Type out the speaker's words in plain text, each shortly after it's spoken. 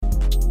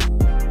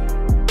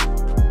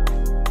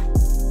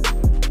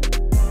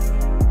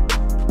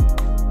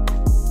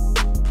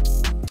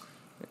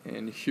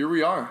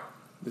we are.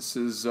 This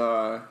is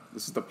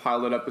the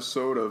pilot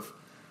episode of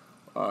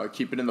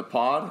Keep It in the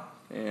Pod,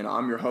 and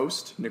I'm your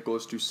host,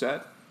 Nicholas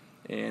Doucet.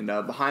 And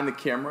behind the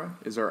camera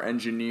is our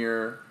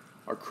engineer,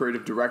 our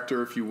creative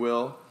director, if you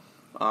will,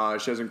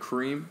 Shazam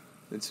Kareem.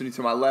 And sitting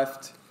to my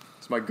left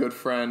is my good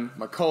friend,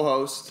 my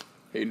co-host,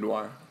 Hayden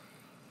Dwyer.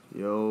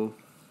 Yo,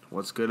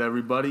 what's good,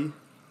 everybody?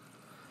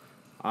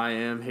 I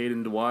am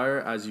Hayden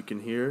Dwyer. As you can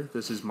hear,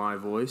 this is my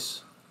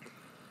voice.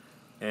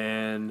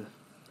 And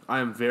I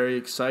am very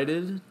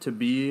excited to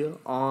be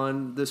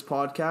on this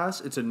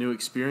podcast. It's a new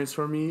experience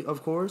for me,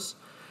 of course.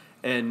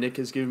 And Nick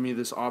has given me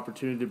this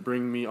opportunity to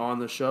bring me on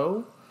the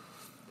show.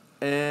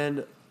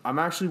 And I'm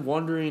actually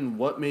wondering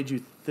what made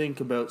you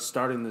think about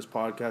starting this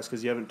podcast,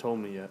 because you haven't told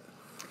me yet.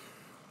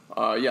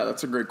 Yeah,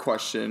 that's a great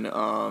question.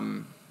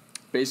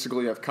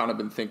 Basically, I've kind of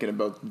been thinking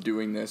about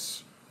doing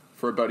this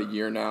for about a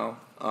year now.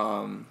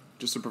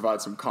 Just to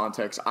provide some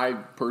context, I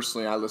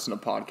listen to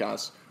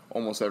podcasts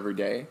almost every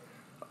day.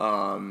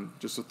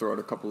 Just to throw out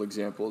a couple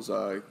examples,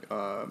 All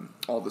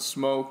the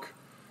Smoke,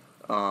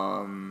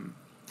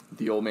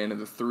 The Old Man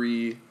and the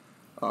Three,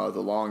 The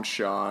Long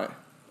Shot,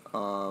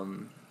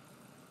 and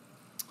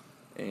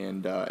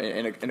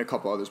a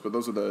couple others. But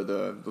those are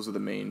the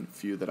main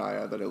few that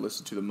I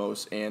listen to the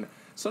most. And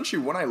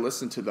essentially, when I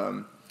listen to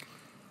them,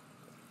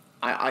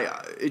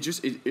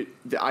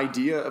 the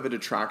idea of it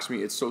attracts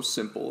me. It's so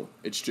simple.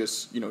 It's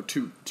just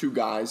two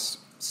guys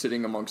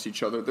sitting amongst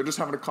each other. They're just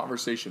having a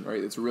conversation,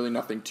 right? It's really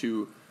nothing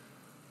too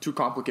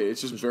complicated.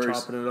 It's just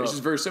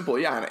very simple.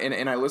 Yeah,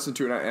 and I listen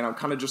to it and I'm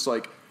kind of just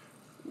like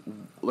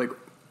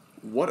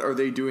what are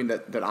they doing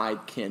that I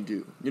can't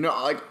do?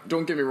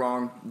 Don't get me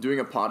wrong, doing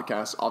a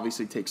podcast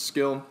obviously takes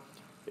skill.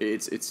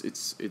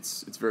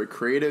 It's very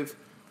creative.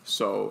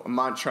 So I'm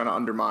not trying to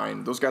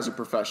undermine. Those guys are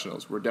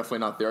professionals. We're definitely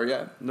not there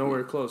yet.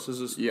 Nowhere close. This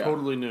is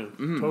totally new.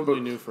 Mm-hmm.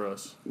 Totally new for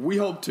us. We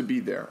hope to be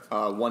there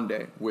one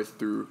day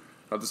through,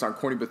 not to sound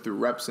corny, but through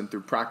reps and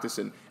through practice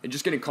and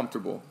just getting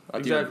comfortable.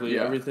 Exactly.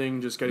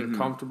 Everything, just getting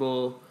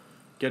comfortable,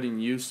 getting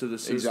used to the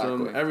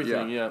system. Exactly.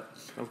 Everything,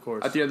 of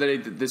course. At the end of the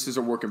day, this is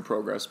a work in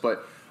progress.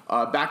 But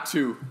back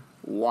to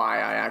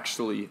why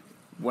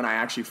when I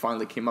actually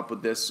finally came up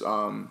with this,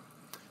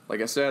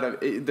 like I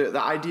said,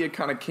 the idea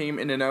kind of came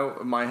in and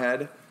out of my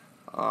head.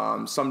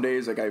 Some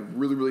days, I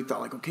really, really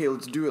thought, okay,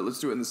 let's do it.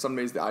 And then some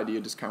days the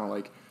idea just kind of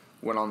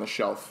went on the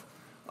shelf.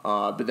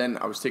 But then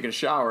I was taking a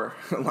shower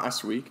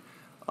last week,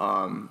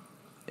 and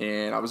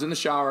I was in the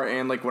shower,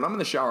 and when I'm in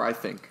the shower, I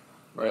think,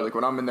 right?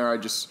 When I'm in there, I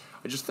just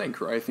think,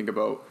 right? I think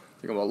about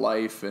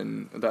life,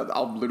 and that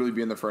I'll literally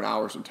be in there for an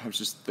hour sometimes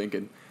just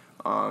thinking.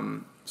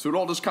 So it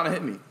all just kind of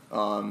hit me.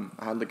 I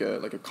had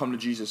like a come to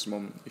Jesus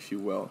moment, if you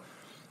will.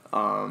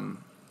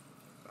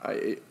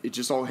 It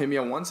just all hit me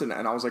at once, and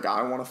I was like,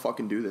 I want to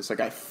fucking do this.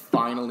 I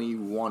finally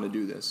want to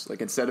do this.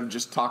 Instead of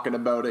just talking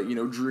about it,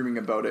 dreaming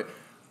about it,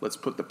 let's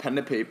put the pen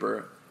to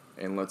paper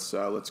and let's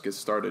get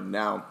started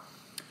now.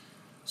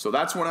 So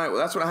that's when it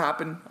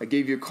happened. I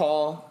gave you a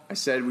call. I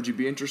said, would you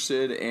be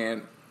interested?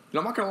 And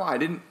I'm not gonna lie, I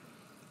didn't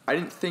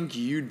think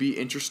you'd be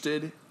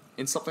interested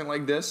in something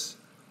like this,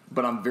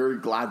 but I'm very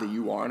glad that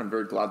you are, and I'm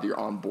very glad that you're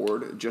on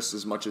board just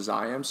as much as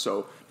I am.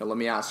 So now let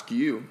me ask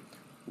you,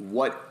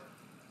 what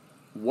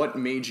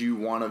made you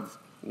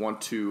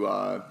want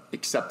to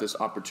accept this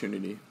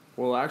opportunity?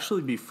 Well,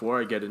 actually,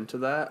 before I get into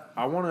that,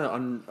 I'd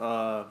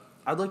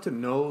like to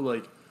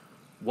know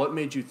what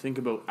made you think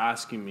about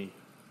asking me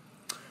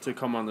to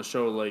come on the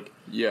show. I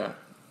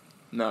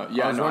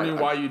was wondering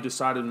why you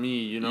decided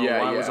me.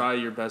 Why was I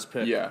your best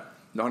pick? Yeah,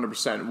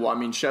 100%. Well, I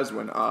mean,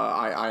 Shezwin,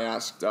 I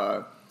asked.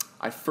 I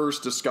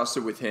first discussed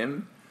it with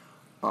him,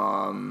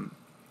 and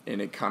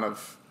it kind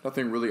of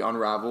nothing really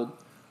unraveled.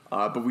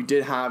 But we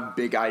did have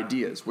big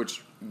ideas,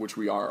 which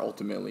we are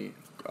ultimately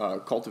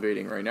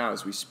cultivating right now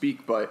as we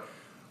speak. But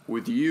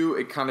with you,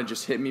 it kind of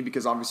just hit me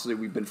because obviously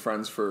we've been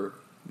friends for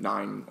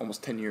 9,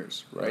 almost 10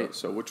 years, right? Yeah.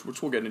 So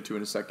which we'll get into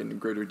in a second in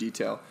greater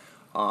detail.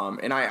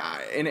 And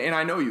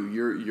I know you.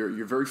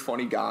 You're a very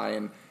funny guy,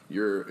 and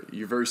you're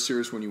very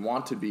serious when you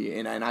want to be.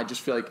 And I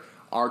just feel like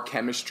our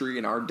chemistry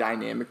and our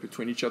dynamic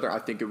between each other, I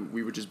think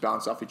we would just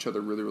bounce off each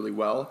other really, really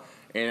well.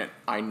 And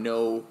I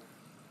know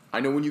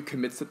when you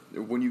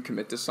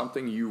commit to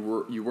something, you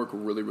work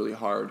really, really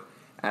hard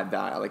at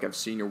that. I've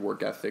seen your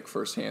work ethic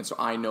firsthand, so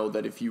I know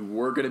that if you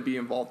were going to be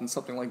involved in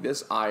something like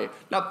this,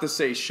 not to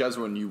say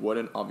Shezwin you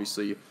wouldn't.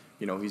 Obviously,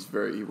 he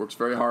works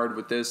very hard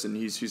with this, and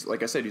he's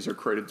like I said, he's our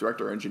creative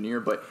director, engineer.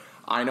 But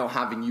I know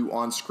having you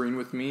on screen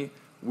with me,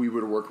 we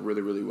would work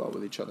really, really well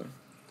with each other.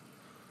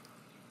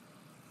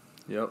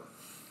 Yep.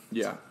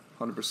 Yeah,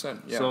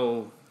 100%. Yeah.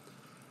 So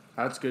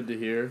that's good to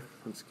hear.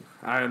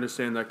 I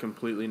understand that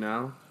completely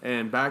now.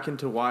 And back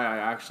into why I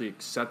actually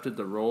accepted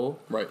the role.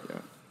 Right, yeah.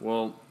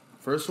 Well,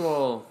 first of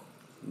all,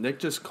 Nick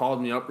just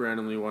called me up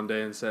randomly one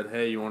day and said,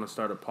 hey, you want to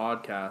start a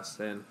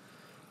podcast? And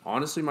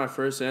honestly, my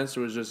first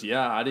answer was just,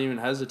 yeah. I didn't even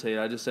hesitate.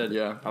 I just said,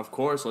 yeah, of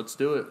course, let's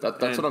do it.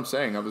 That's what I'm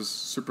saying. I was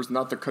super,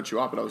 not to cut you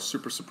off, but I was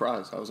super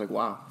surprised. I was like,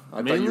 wow.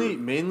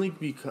 Mainly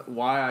because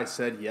why I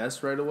said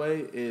yes right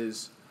away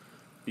is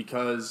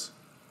because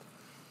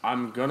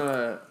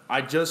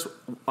I just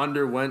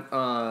underwent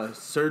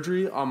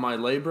surgery on my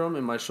labrum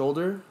in my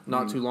shoulder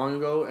not too long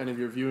ago, and if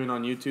you're viewing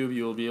on YouTube,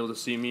 you will be able to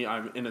see me.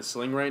 I'm in a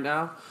sling right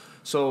now.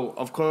 So,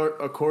 of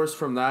course,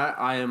 from that,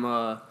 I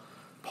am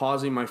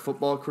pausing my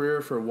football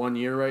career for 1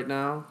 year right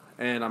now,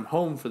 and I'm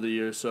home for the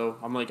year. So,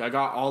 I'm like, I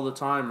got all the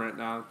time right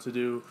now to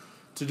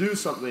do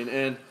something,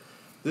 and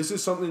this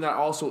is something that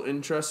also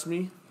interests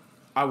me.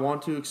 I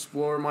want to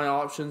explore my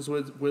options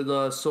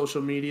with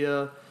social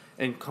media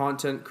and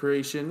content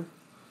creation.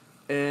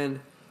 And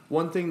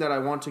one thing that I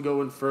want to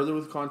go in further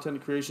with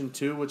content creation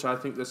too, which I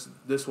think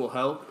this will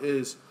help,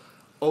 is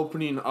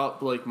opening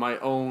up like my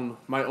own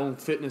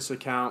fitness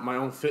account, my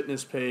own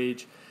fitness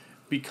page,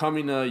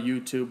 becoming a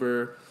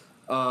YouTuber,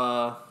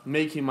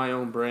 making my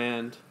own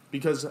brand,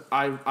 because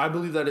I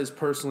believe that is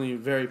personally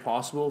very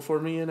possible for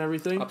me and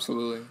everything.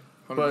 Absolutely,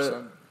 100%.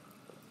 But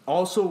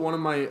also, one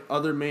of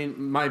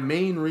my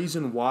main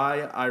reason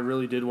why I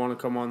really did want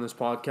to come on this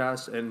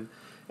podcast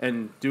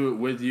and do it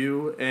with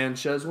you and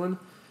Shezwin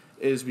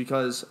is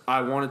because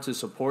I wanted to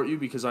support you,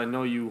 because I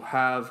know you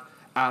have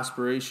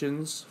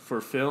aspirations for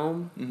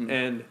film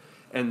and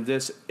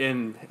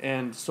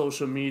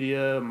social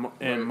media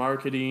and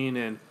marketing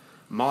and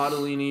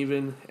modeling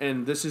even,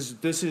 and this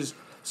is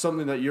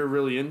something that you're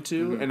really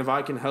into, and if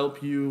I can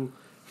help you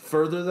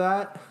further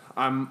that,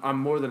 I'm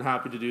more than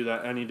happy to do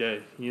that any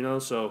day,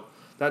 so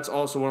that's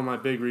also one of my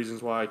big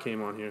reasons why I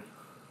came on here.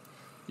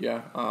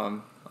 Yeah,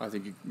 I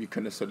think you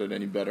couldn't have said it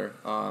any better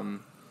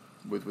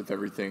with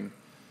everything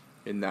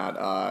in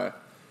that.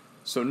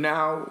 So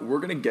now we're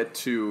going to get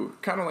to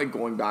kind of like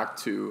going back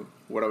to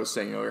what I was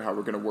saying earlier, how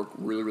we're going to work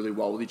really, really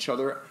well with each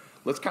other.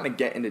 Let's kind of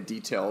get into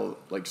detail,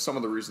 like some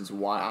of the reasons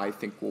why I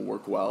think we'll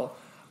work well.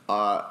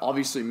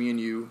 Obviously, me and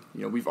you,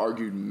 we've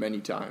argued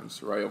many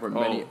times, right? Over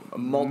a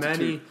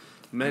multitude.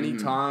 Many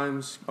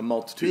times, a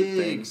multitude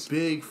of things,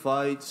 big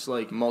fights,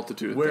 like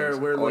multitude of things.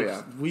 Where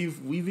yeah.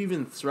 we've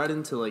even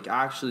threatened to like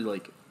actually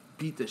like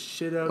beat the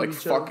shit out of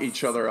each other, like fuck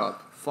each other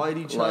up, fight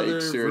each other,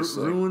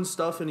 seriously. Ruin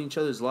stuff in each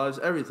other's lives,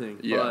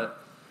 everything. Yeah,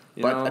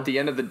 but at the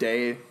end of the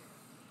day,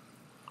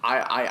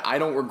 I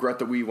don't regret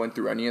that we went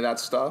through any of that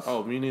stuff.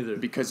 Oh, me neither.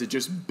 Because it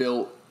just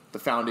built the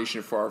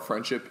foundation for our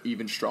friendship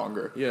even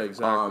stronger. Yeah,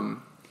 exactly.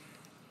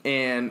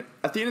 And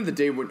at the end of the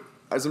day,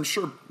 as I'm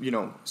sure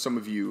some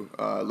of you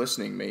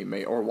listening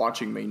may or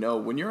watching may know,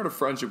 when you're in a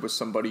friendship with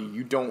somebody,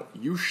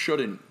 you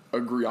shouldn't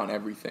agree on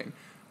everything.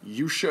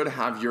 You should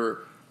have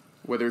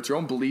whether it's your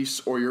own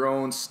beliefs or your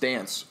own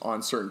stance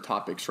on certain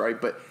topics, right?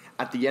 But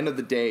at the end of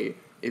the day,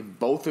 if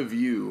both of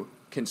you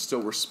can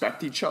still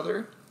respect each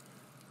other,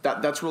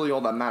 that's really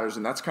all that matters.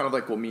 And that's kind of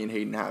like what me and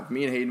Hayden have.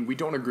 Me and Hayden, we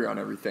don't agree on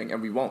everything,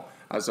 and we won't.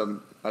 As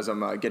I'm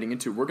getting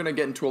into, we're going to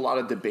get into a lot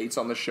of debates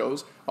on the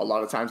shows. A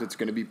lot of times it's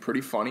going to be pretty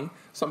funny.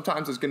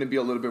 Sometimes it's going to be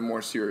a little bit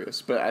more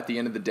serious. But at the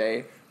end of the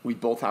day, we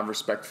both have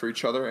respect for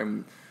each other,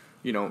 and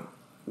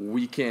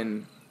we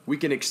can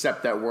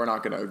accept that we're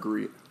not going to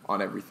agree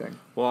on everything.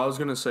 Well, I was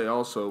going to say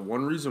also,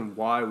 one reason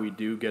why we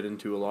do get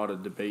into a lot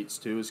of debates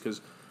too is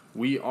because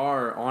we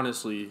are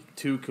honestly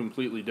two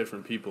completely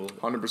different people.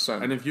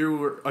 100%. And if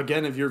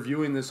you're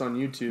viewing this on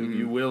YouTube,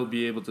 you will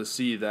be able to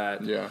see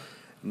that. Yeah.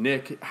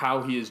 Nick,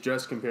 how he is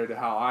dressed compared to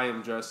how I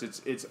am dressed,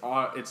 it's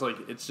night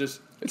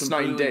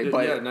and day.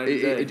 But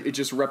it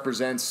just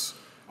represents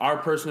our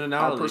personality.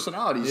 Our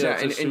personalities, yeah.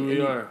 And who we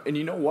are. And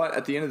you know what?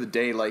 At the end of the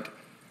day, like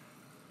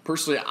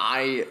personally,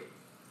 I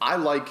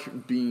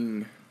like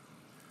being.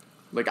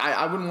 Like,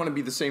 I wouldn't want to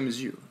be the same as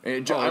you. I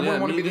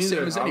wouldn't want to be the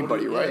same as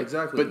anybody, right? Yeah,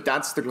 exactly. But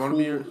that's the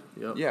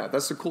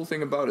that's the cool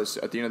thing about us.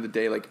 At the end of the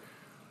day, like,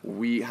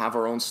 we have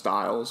our own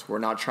styles. We're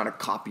not trying to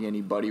copy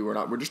anybody.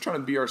 We're just trying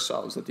to be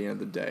ourselves at the end of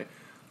the day.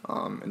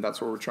 And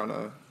that's what we're trying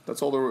to,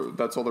 that's all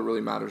that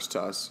really matters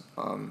to us.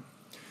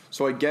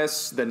 So I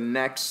guess the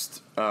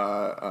next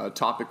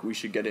topic we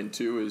should get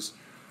into is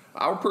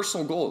our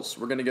personal goals.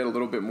 We're going to get a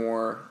little bit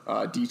more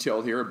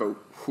detailed here about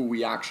who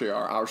we actually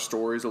are, our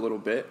stories a little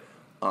bit.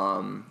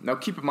 Now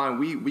keep in mind,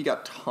 we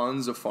got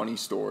tons of funny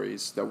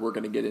stories that we're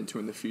going to get into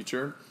in the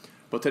future,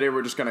 but today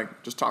we're just going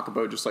to talk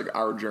about just like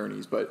our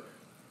journeys. But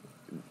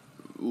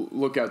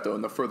look out though,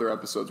 in the further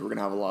episodes, we're going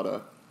to have a lot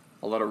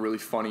of really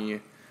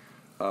funny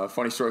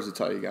stories to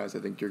tell you guys. I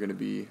think you're going to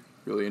be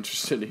really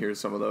interested to hear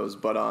some of those.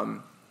 But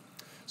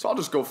so I'll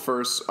just go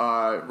first.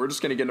 We're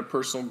just going to get into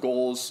personal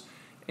goals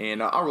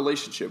and our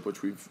relationship,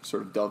 which we've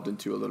sort of delved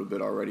into a little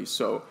bit already.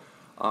 So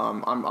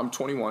I'm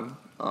 21,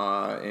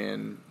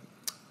 and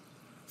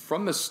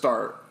from the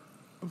start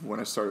of when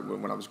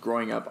I was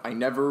growing up, I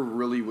never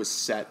really was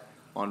set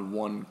on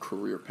one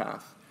career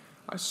path.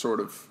 I sort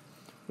of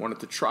wanted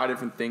to try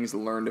different things,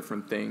 learn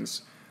different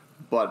things,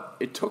 but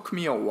it took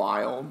me a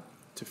while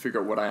to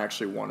figure out what I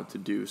actually wanted to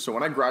do. So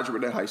when I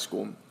graduated high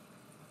school,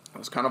 I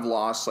was kind of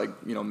lost, like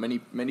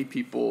many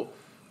people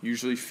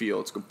usually feel.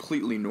 It's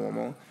completely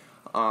normal,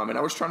 and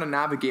I was trying to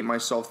navigate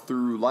myself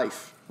through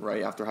life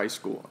right after high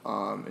school,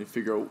 and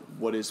figure out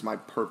what is my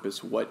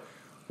purpose, what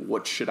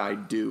should I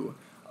do.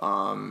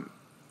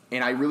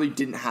 And I really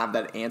didn't have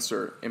that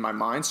answer in my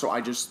mind, so I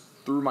just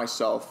threw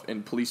myself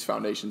in police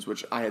foundations,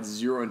 which I had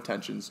zero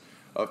intentions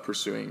of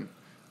pursuing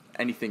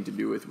anything to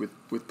do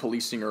with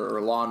policing or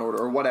law and order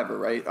or whatever,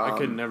 right? I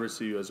could never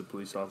see you as a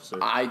police officer.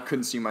 I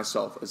couldn't see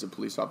myself as a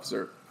police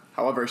officer.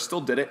 However, I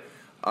still did it.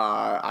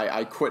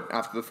 I quit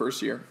after the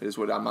first year, is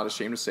what I'm not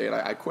ashamed to say it.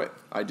 I quit.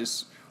 I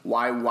just,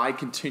 why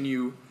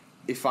continue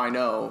if I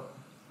know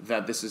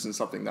that this isn't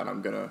something that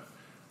I'm going to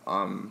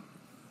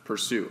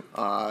pursue?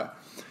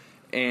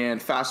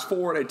 And fast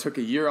forward, I took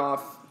a year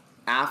off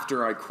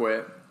after I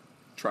quit,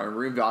 try and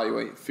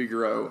reevaluate,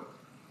 figure out,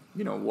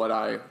 what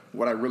I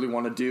really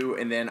want to do.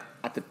 And then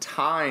at the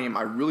time,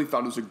 I really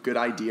thought it was a good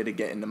idea to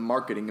get into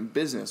marketing and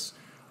business,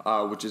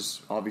 which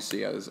is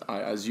obviously,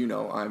 as you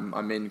know,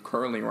 I'm in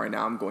currently right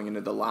now. I'm going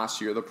into the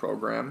last year of the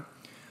program.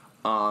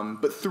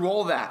 But through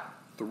all that,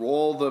 through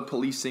all the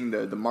policing,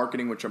 the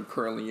marketing, which I'm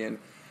currently in,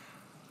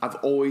 I've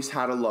always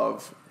had a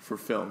love for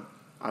film.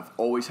 I've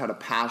always had a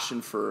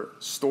passion for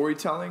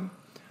storytelling.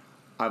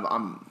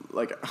 I'm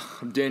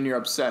damn near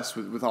obsessed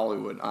with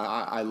Hollywood.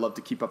 I love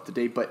to keep up to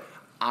date, but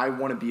I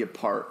want to be a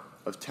part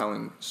of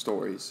telling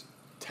stories,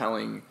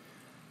 telling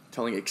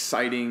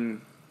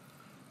exciting,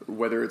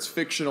 whether it's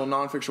fictional,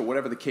 non-fictional,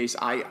 whatever the case.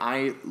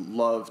 I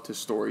love to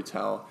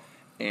storytell,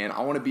 and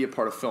I want to be a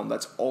part of film.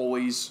 That's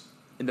always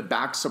in the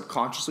back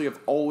subconsciously. I've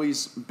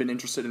always been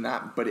interested in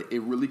that, but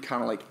it really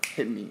kind of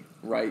hit me,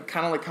 right?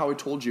 Kind of like how I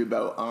told you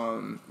about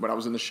when I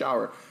was in the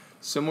shower.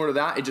 Similar to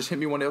that, it just hit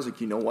me one day. I was like,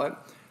 you know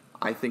what?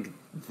 I think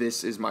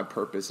this is my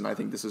purpose, and I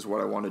think this is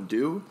what I want to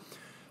do.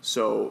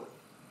 So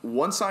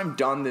once I'm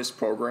done this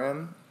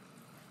program,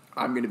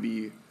 I'm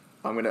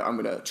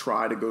gonna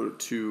try to go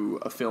to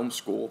a film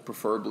school,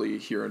 preferably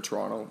here in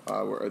Toronto,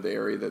 or the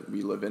area that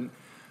we live in.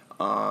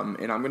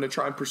 And I'm gonna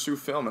try and pursue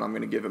film, and I'm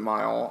gonna give it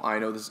my all. I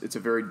know it's a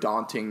very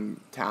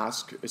daunting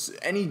task.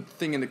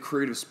 Anything in the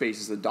creative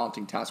space is a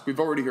daunting task. We've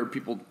already heard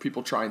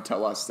people try and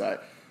tell us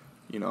that,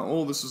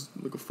 this is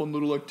like a fun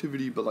little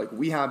activity, but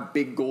we have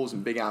big goals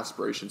and big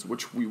aspirations,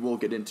 which we will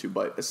get into.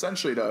 But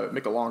essentially, to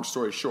make a long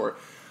story short,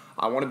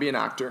 I want to be an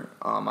actor.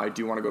 I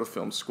do want to go to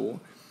film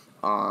school.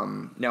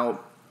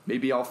 Now,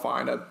 maybe I'll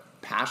find a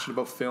passion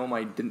about film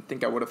I didn't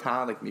think I would have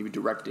had, like maybe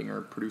directing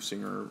or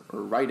producing or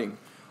writing.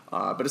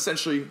 But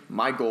essentially,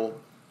 my goal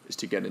is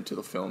to get into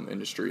the film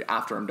industry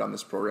after I'm done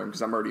this program,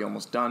 because I'm already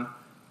almost done.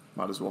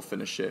 Might as well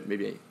finish it.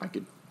 Maybe I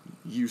could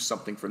use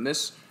something from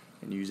this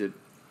and use it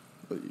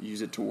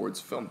towards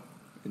film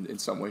in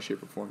some way,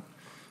 shape, or form.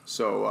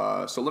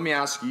 So let me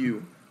ask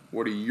you,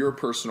 what are your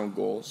personal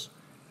goals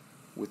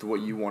with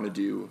what you want to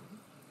do?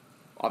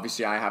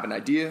 Obviously, I have an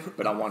idea,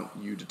 but I want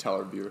you to tell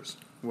our viewers.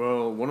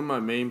 Well, one of my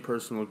main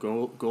personal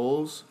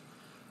goals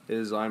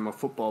is I'm a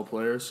football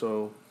player,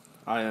 so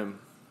I am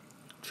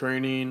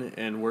training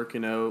and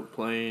working out,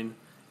 playing,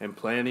 and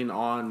planning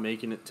on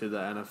making it to the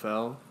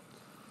NFL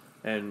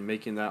and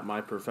making that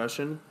my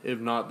profession. If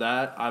not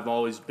that, I've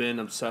always been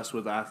obsessed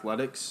with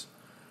athletics,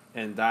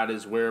 and that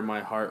is where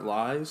my heart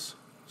lies.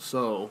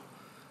 So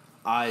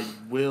I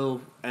will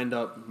end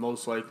up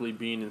most likely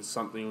being in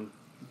something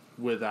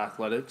with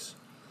athletics.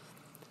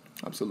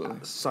 Absolutely.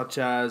 Such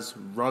as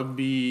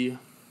rugby,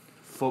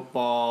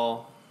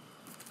 football,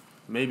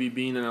 maybe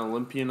being an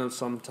Olympian of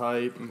some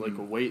type, like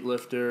a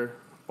weightlifter,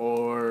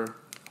 or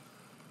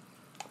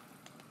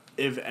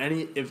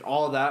if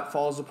all that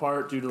falls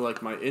apart due to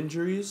my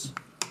injuries,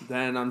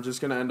 then I'm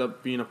just going to end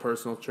up being a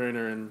personal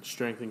trainer and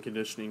strength and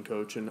conditioning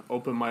coach and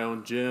open my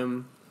own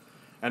gym.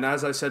 And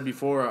as I said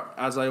before,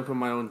 as I open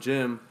my own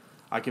gym,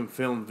 I can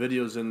film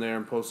videos in there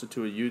and post it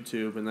to a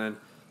YouTube, and then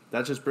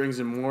that just brings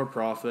in more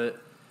profit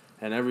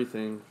and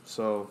everything.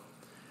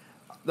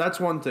 That's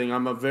one thing.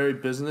 I'm a very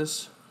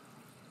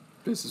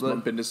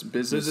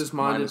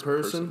business-minded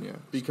person, yeah.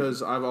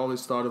 Because I've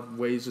always thought of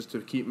ways just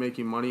to keep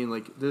making money,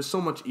 and there's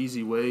so much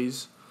easy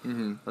ways.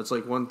 Mm-hmm. That's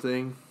one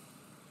thing.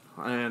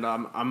 And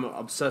I'm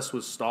obsessed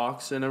with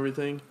stocks and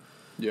everything.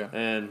 Yeah.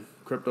 And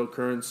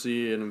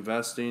cryptocurrency and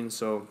investing.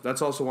 So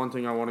that's also one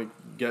thing I want to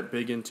get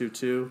big into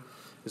too,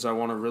 is I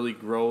want to really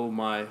grow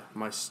my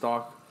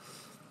stock,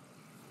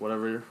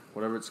 whatever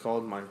it's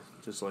called, my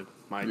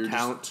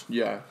account.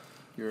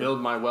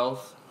 Build my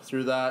wealth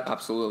through that.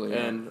 Absolutely.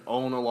 And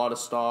own a lot of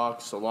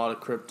stocks, a lot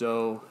of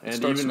crypto,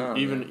 and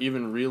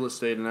even real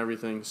estate and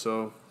everything.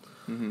 So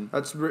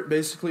that's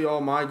basically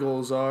all my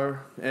goals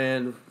are.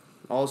 And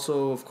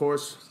also, of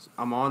course,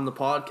 I'm on the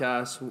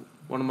podcast.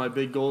 One of my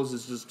big goals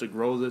is just to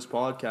grow this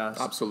podcast.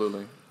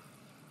 Absolutely.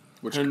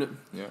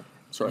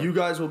 You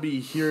guys will be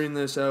hearing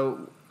this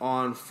out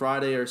on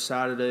Friday or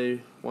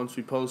Saturday once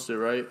we post it,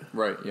 right?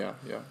 Right, yeah.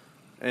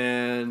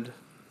 And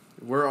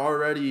we're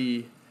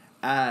already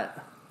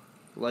at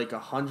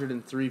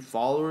 103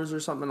 followers or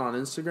something on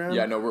Instagram.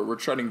 Yeah, no, we're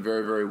trending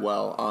very, very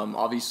well.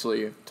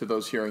 Obviously, to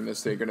those hearing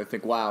this, they're going to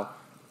think, wow,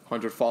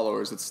 100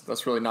 followers,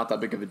 that's really not that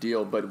big of a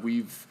deal, but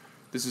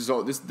this is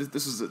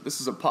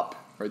a pup,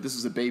 right? This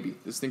is a baby.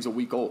 This thing's a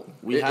week old.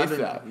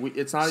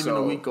 It's not even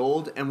a week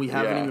old, and we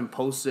haven't even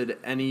posted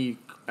any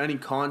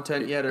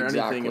content yet or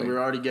anything, and we're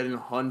already getting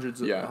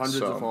hundreds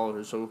of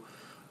followers. So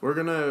we're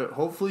gonna,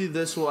 hopefully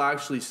this will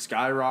actually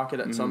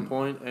skyrocket at some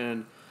point,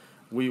 and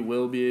we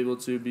will be able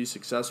to be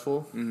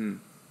successful.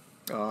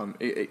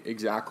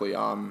 Exactly.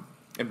 And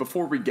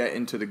before we get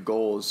into the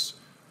goals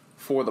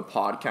for the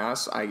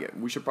podcast,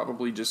 we should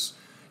probably just,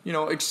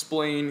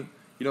 explain,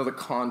 the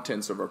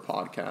contents of our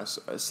podcast.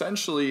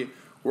 Essentially,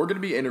 we're going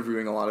to be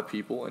interviewing a lot of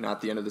people, and at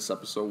the end of this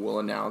episode, we'll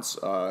announce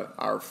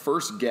our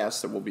first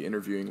guest that we'll be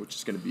interviewing, which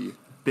is going to be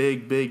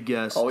big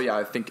guest. Oh yeah,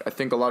 I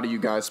think a lot of you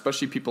guys,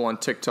 especially people on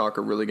TikTok,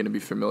 are really going to be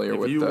familiar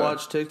with. If you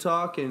watch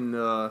TikTok and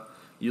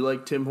you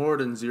like Tim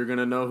Hortons, you're going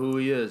to know who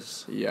he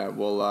is. Yeah,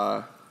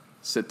 we'll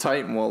sit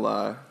tight and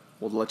we'll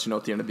let you know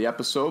at the end of the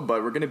episode.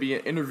 But we're going to be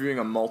interviewing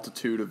a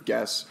multitude of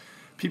guests,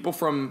 people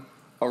from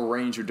a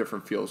range of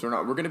different fields. We're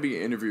going to be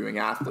interviewing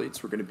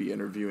athletes. We're going to be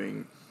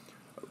interviewing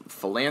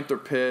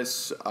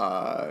philanthropists,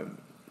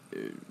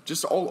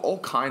 just all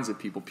kinds of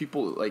people.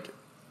 People like,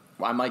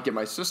 I might get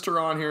my sister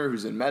on here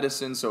who's in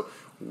medicine. So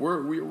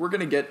we're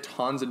going to get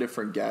tons of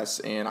different guests,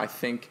 and I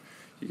think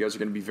you guys are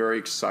going to be very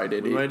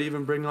excited. We might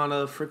even bring on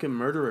a freaking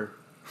murderer.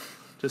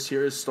 Just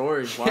hear his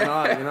story. Why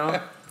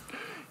not,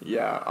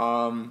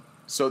 Yeah.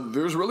 So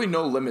there's really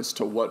no limits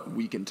to what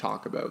we can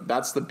talk about.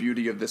 That's the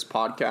beauty of this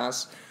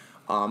podcast.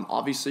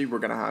 Obviously, we're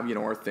going to have,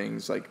 our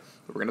things like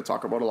we're going to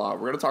talk about a lot.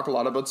 We're going to talk a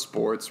lot about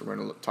sports. We're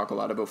going to talk a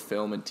lot about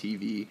film and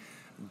TV.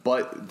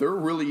 But there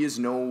really is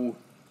no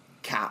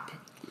cap,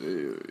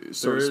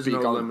 so to speak.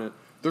 No limit.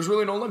 There's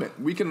really no limit.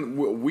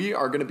 We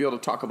are going to be able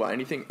to talk about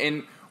anything.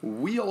 And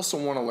we also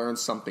want to learn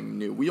something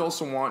new. We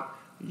also want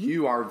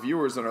you, our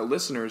viewers and our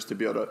listeners, to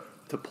be able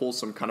to pull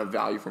some kind of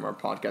value from our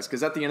podcast.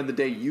 Because at the end of the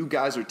day, you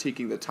guys are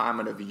taking the time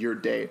out of your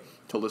day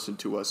to listen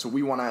to us. So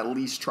we want to at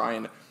least try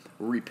and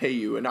repay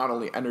you, and not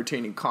only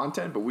entertaining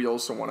content, but we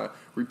also want to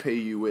repay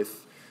you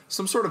with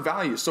some sort of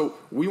value. So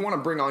we want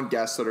to bring on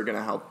guests that are going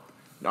to help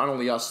not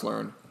only us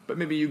learn, but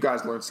maybe you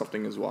guys learn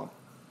something as well.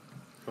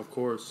 Of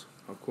course.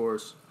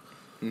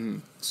 Mm-hmm.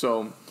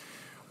 So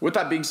with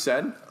that being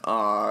said,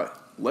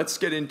 let's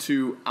get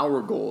into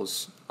our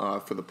goals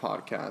for the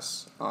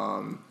podcast.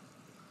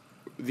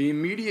 The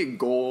immediate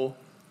goal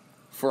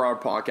for our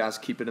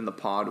podcast, Keep It in the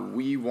Pod,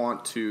 we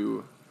want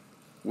to,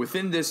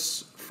 within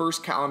this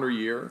first calendar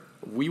year,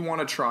 we want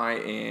to try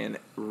and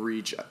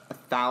reach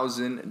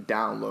 1,000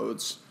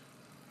 downloads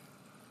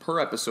per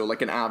episode,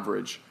 like an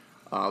average,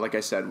 like I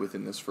said,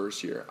 within this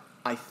first year.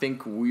 I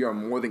think we are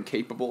more than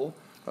capable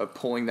of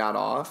pulling that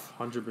off.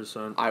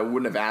 100%. I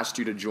wouldn't have asked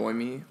you to join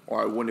me,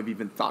 or I wouldn't have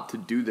even thought to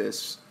do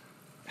this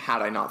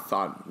had I not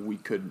thought we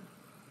couldn't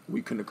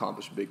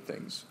accomplish big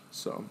things.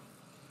 So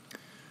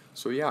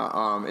yeah,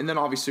 and then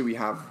obviously we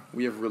have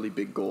really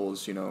big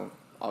goals.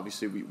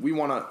 Obviously we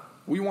want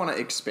to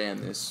expand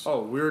this.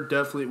 Oh,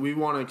 we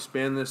want to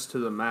expand this to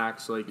the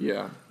max.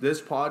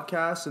 This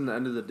podcast, in the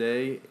end of the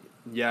day,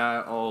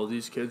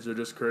 these kids are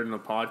just creating a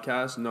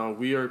podcast. No,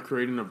 we are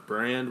creating a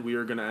brand. We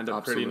are going to end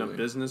up creating a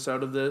business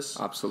out of this.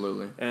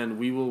 Absolutely. And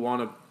we will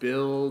want to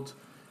build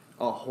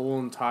a whole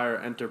entire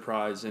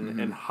enterprise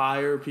and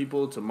hire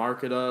people to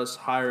market us,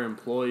 hire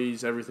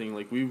employees, everything.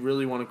 We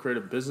really want to create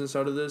a business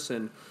out of this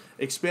and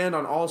expand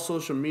on all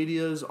social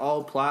medias,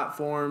 all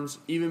platforms,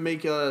 even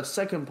make a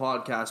second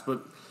podcast,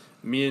 but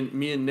me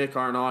and Nick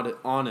aren't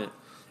on it.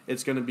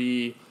 It's going to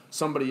be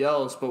somebody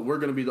else, but we're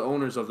going to be the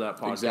owners of that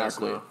podcast.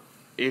 Exactly. Now.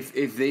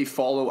 If they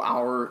follow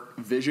our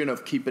vision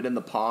of Keep It in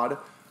the Pod,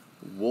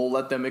 we'll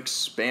let them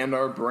expand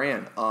our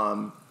brand.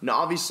 Now,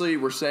 obviously,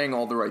 we're saying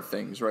all the right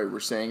things, right? We're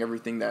saying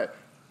everything that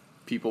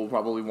people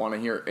probably want to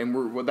hear, and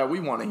that we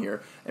want to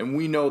hear. And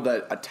we know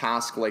that a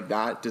task like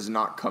that does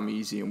not come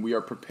easy, and we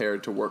are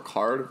prepared to work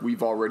hard.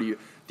 We've already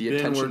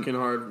been working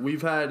hard.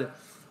 We've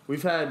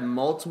had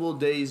multiple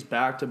days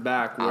back to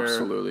back where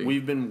Absolutely.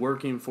 We've been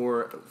working on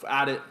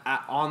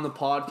the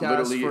podcast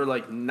literally,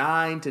 for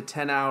 9 to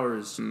 10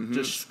 hours,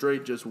 just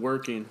straight, just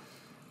working.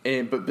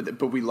 And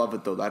but we love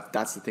it though.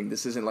 That's the thing.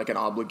 This isn't like an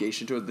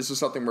obligation to it. This is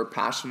something we're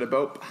passionate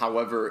about.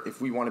 However, if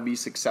we want to be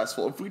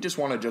successful, if we just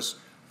want to just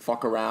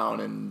fuck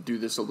around and do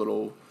this a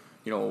little,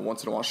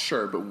 once in a while,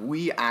 sure. But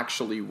we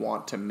actually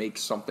want to make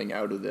something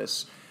out of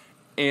this,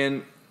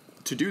 and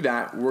to do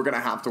that, we're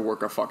gonna have to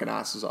work our fucking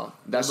asses off.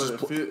 That's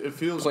it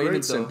feels plain great,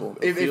 and simple.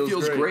 It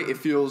feels great. It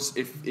feels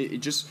it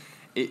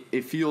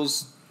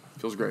feels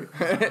great.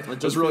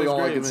 That's really all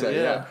I can say.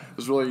 Yeah,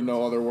 there's really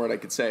no other word I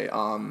could say.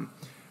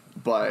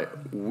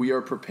 But we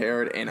are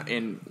prepared,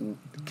 and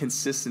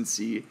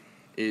consistency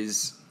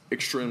is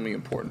extremely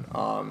important.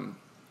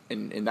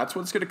 And that's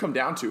what it's going to come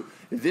down to.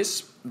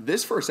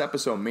 This first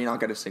episode may not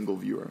get a single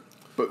viewer,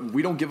 but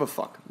we don't give a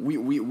fuck.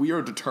 We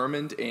are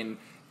determined, and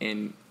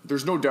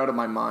there's no doubt in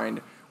my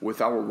mind,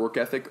 with our work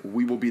ethic,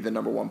 we will be the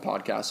number one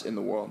podcast in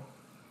the world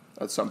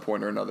at some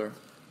point or another.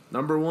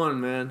 Number one,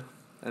 man,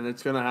 and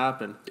it's going to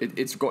happen.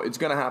 It's going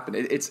to happen.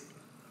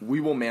 We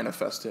will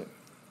manifest it.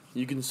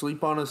 You can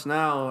sleep on us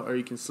now, or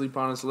you can sleep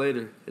on us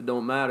later. It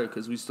don't matter,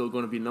 because we still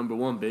going to be number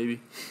one,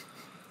 baby.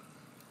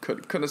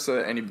 Couldn't have said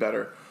it any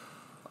better.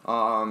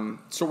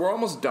 So we're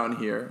almost done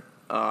here.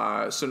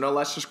 So now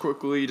let's just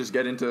quickly just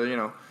get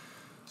into,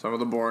 Some of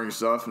the boring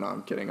stuff. No,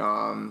 I'm kidding.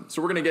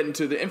 So we're going to get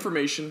into the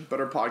information about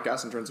our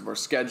podcast in terms of our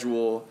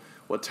schedule,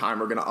 what time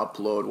we're going to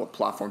upload, what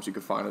platforms you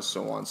can find us,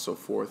 so on and so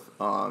forth.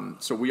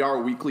 So we are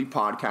a weekly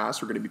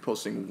podcast. We're going to be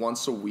posting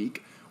once a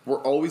week.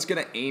 We're always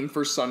going to aim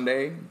for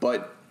Sunday,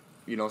 but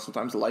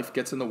sometimes life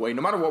gets in the way.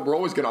 No matter what, we're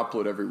always going to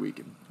upload every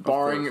week,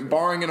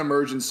 barring an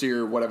emergency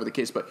or whatever the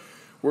case. But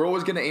we're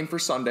always going to aim for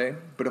Sunday.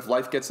 But if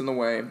life gets in the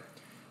way,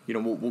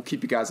 we'll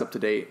keep you guys up to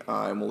date,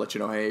 and we'll let you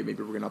know, hey,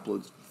 maybe we're going to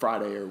upload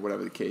Friday or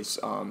whatever the case.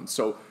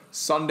 So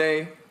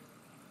Sunday,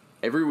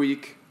 every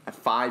week at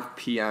 5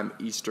 p.m.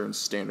 Eastern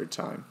Standard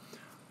Time.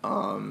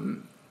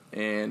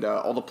 And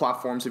all the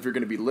platforms, if you're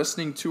going to be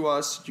listening to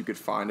us, you could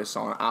find us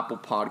on Apple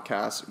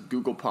Podcasts,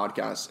 Google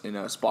Podcasts, and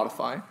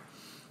Spotify.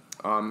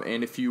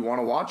 And if you want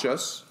to watch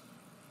us,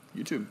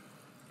 YouTube.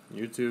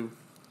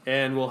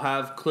 And we'll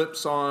have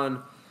clips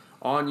on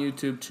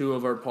YouTube, too,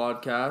 of our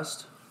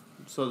podcast.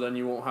 So then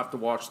you won't have to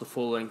watch the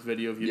full-length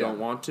video if you don't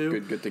want to.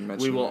 Good thing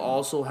mentioned. We will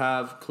also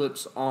have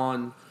clips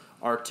on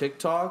our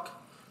TikTok,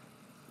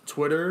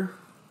 Twitter,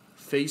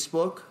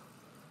 Facebook,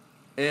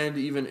 and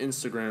even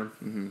Instagram.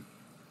 Mm-hmm.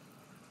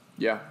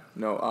 Yeah.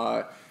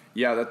 No.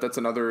 That's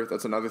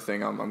another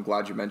thing. I'm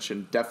glad you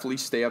mentioned. Definitely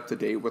stay up to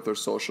date with our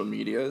social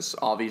medias.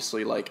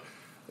 Obviously, like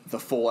the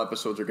full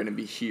episodes are going to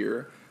be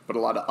here, but a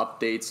lot of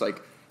updates.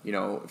 Like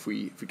if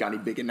we got any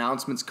big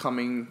announcements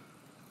coming,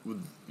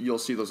 you'll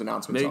see those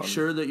announcements. Make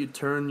sure that you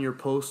turn your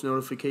post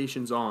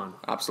notifications on.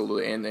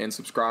 Absolutely, and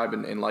subscribe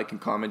and like and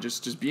comment.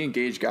 Just be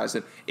engaged, guys.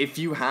 And if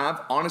you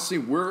have, honestly,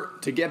 we're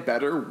to get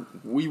better.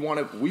 We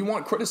want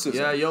criticism.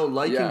 Yeah,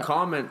 and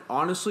comment.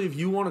 Honestly, if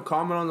you want to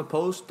comment on the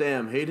post,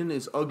 damn, Hayden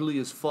is ugly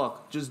as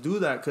fuck. Just do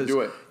that because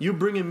you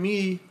bringing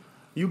me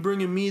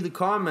the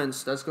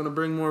comments. That's gonna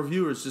bring more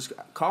viewers. Just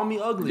call me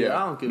ugly.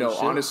 Yeah. I don't give a shit.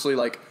 No, honestly,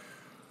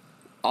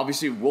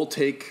 obviously, we'll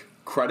take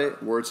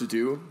credit where it's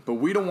due, but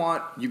we don't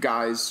want you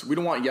guys. We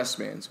don't want yes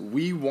mans.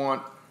 We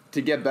want to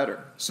get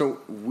better.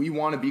 So we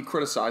want to be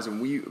criticized,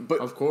 but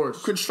of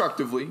course,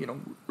 constructively,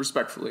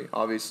 respectfully,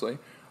 obviously.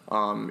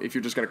 If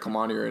you're just gonna come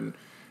on here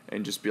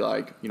and just be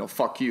like,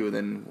 fuck you,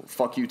 then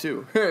fuck you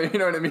too. You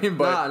know what I mean?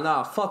 But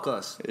nah, fuck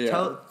us.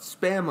 Yeah.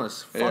 Spam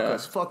us.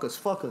 Fuck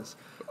us.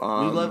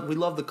 We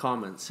love the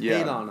comments. Yeah.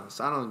 Hate on us.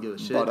 I don't give a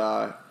shit.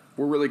 But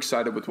we're really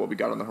excited with what we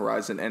got on the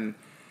horizon, and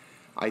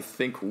I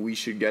think we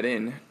should get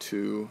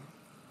into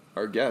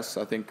our guests.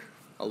 I think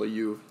I'll let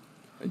you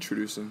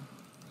introduce him.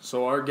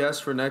 So our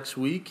guest for next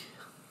week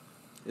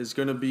is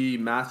going to be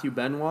Matthew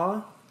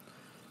Benoit.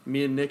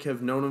 Me and Nick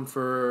have known him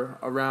for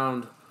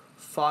around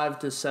 5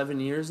 to 7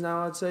 years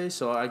now, I'd say.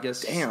 So I guess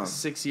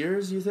 6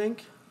 years, you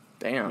think?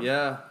 Damn.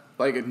 Yeah.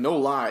 No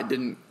lie,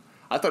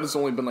 I thought it's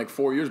only been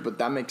 4 years, but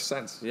that makes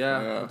sense.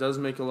 Yeah, it does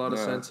make a lot of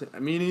sense.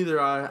 Me neither.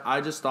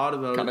 I just thought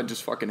about it. Kind of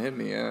just fucking hit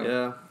me, yeah.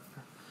 Yeah.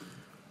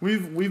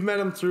 We met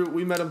him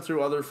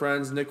through other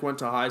friends. Nick went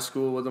to high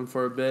school with him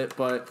for a bit,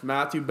 but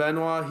Matthew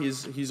Benoit,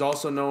 he's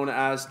also known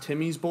as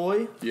Timmy's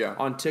Boy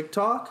on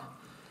TikTok,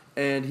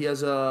 and he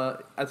has I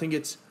think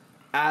it's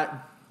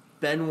at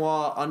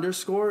Benoit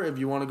 _ if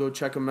you want to go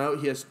check him out.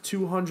 He has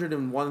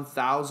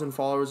 201,000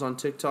 followers on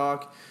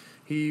TikTok.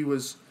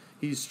 He's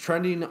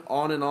trending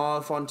on and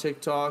off on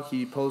TikTok.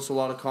 He posts a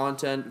lot of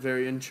content,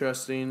 very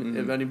interesting. Mm-hmm.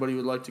 If anybody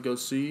would like to go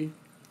see,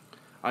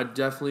 I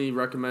definitely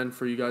recommend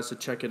for you guys to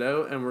check it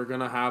out, and we're going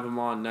to have him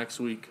on next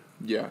week.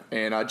 Yeah,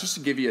 and just to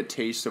give you a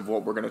taste of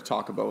what we're going to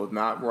talk about with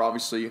Matt, we're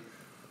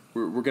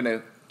going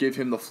to give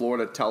him the floor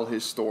to tell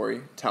his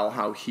story, tell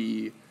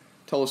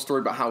a story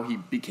about how he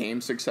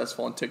became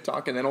successful on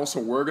TikTok, and then also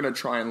we're going to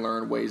try and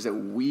learn ways that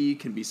we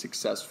can be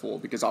successful,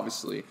 because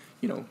obviously,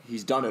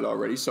 he's done it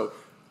already, so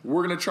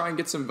we're going to try and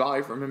get some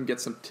value from him, get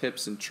some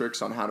tips and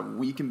tricks on how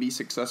we can be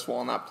successful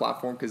on that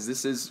platform, because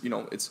this is,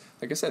 it's,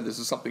 like I said, this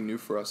is something new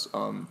for us.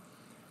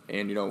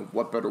 And,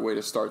 what better way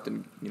to start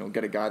than,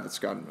 get a guy that's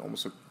got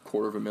almost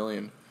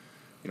 250,000,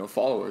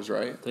 followers,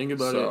 right? Think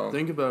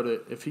about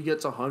it. If he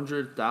gets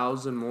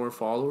 100,000 more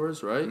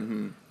followers, right,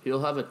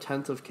 he'll have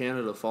 1/10 of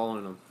Canada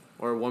following him.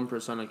 Or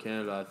 1% of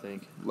Canada, I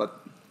think. Let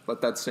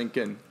that sink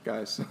in,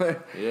 guys.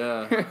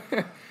 Yeah.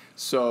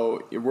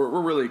 So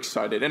we're really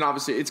excited. And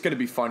obviously it's going to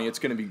be funny. It's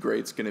going to be great.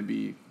 It's going to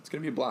be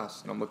a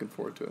blast. And I'm looking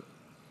forward to it.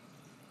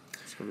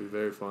 It's going to be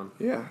very fun.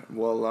 Yeah.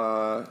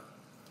 Well,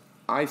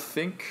 I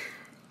think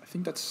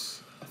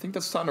that's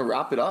time to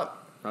wrap it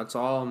up. That's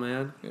all,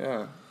 man.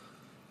 Yeah.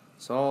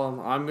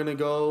 So I'm gonna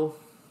go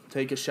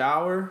take a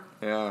shower.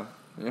 Yeah.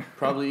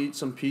 Probably eat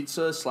some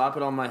pizza, slap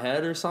it on my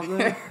head or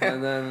something,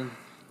 and then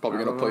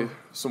probably gonna play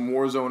some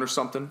Warzone or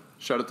something.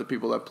 Shout out to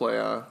people that play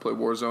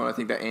Warzone. I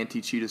think that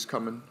anti-cheat is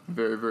coming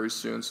very, very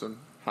soon. Some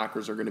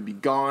hackers are gonna be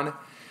gone.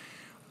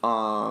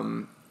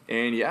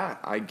 And yeah,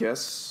 I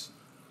guess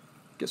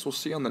we'll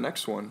see you on the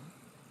next one.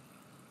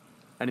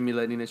 Enemy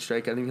lightning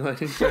strike.